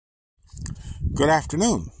Good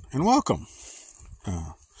afternoon and welcome.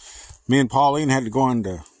 Me and Pauline had to go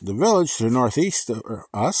into the village to the northeast of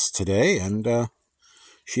us today, and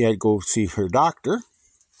she had to go see her doctor,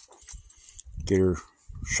 get her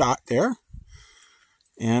shot there,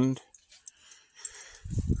 and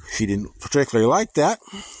she didn't particularly like that,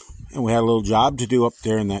 and we had a little job to do up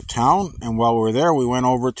there in that town. And while we were there, we went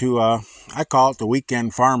over to, I call it the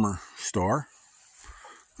Weekend Farmer store,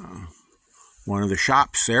 one of the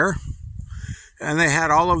shops there. And they had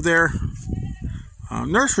all of their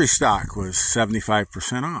nursery stock was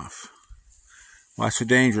 75% off. Well, that's a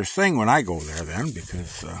dangerous thing when I go there then,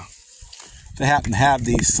 because they happen to have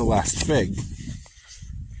these Celeste fig.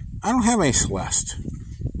 I don't have any Celeste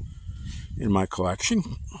in my collection.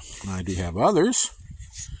 I do have others.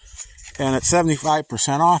 And at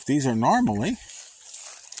 75% off, these are normally,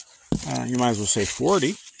 you might as well say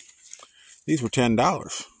 40. These were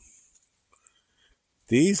 $10.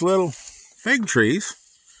 These little fig trees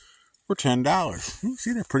were $10. You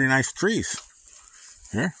see, they're pretty nice trees.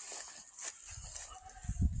 Here.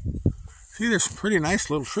 See, there's some pretty nice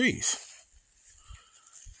little trees.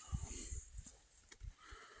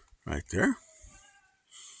 Right there.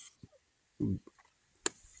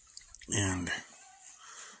 And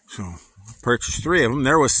so I purchased 3 of them.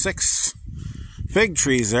 There was 6 fig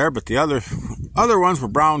trees there, but the other ones were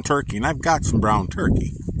brown turkey, and I've got some brown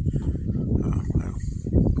turkey.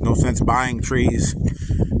 No sense buying trees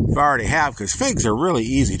if I already have, because figs are really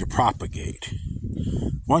easy to propagate.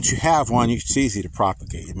 Once you have one, it's easy to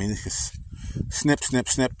propagate. I mean, it's just snip, snip,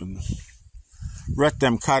 snip, and rut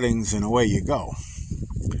them cuttings, and away you go.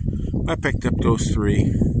 I picked up those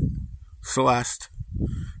 3 Celeste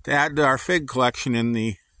to add to our fig collection in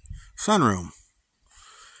the sunroom.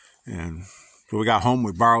 And so we got home,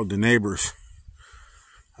 we borrowed the neighbor's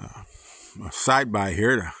side-by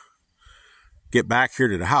here to get back here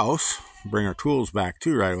to the house, bring our tools back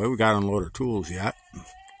too right away. We got to unload our tools yet.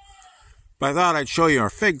 But I thought I'd show you our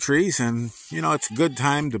fig trees, and you know, it's a good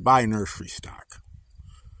time to buy nursery stock.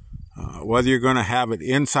 Whether you're going to have it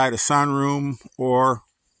inside a sunroom or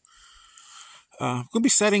going to be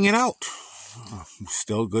setting it out.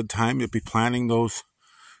 Still a good time to be planting those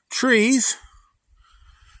trees,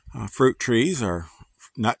 fruit trees or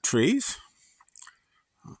nut trees.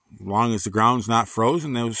 As long as the ground's not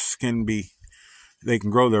frozen, those they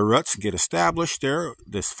can grow their roots and get established there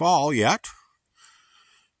this fall yet.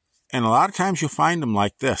 And a lot of times you'll find them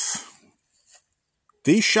like this.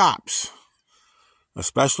 These shops,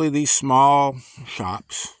 especially these small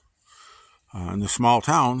shops in the small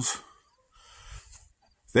towns,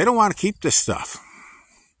 they don't want to keep this stuff.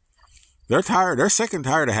 They're tired. They're sick and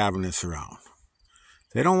tired of having this around.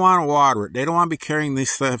 They don't want to water it. They don't want to be carrying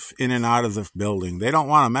this stuff in and out of the building. They don't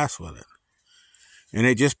want to mess with it. And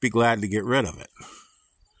they'd just be glad to get rid of it.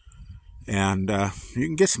 And you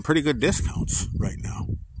can get some pretty good discounts right now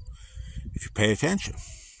if you pay attention.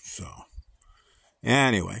 So,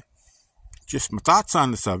 anyway, just my thoughts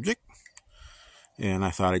on the subject. And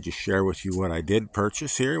I thought I'd just share with you what I did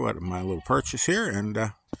purchase here, what my little purchase here. And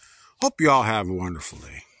hope you all have a wonderful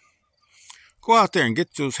day. Go out there and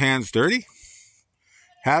get those hands dirty.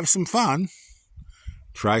 Have some fun.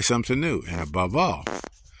 Try something new. And above all,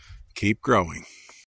 keep growing.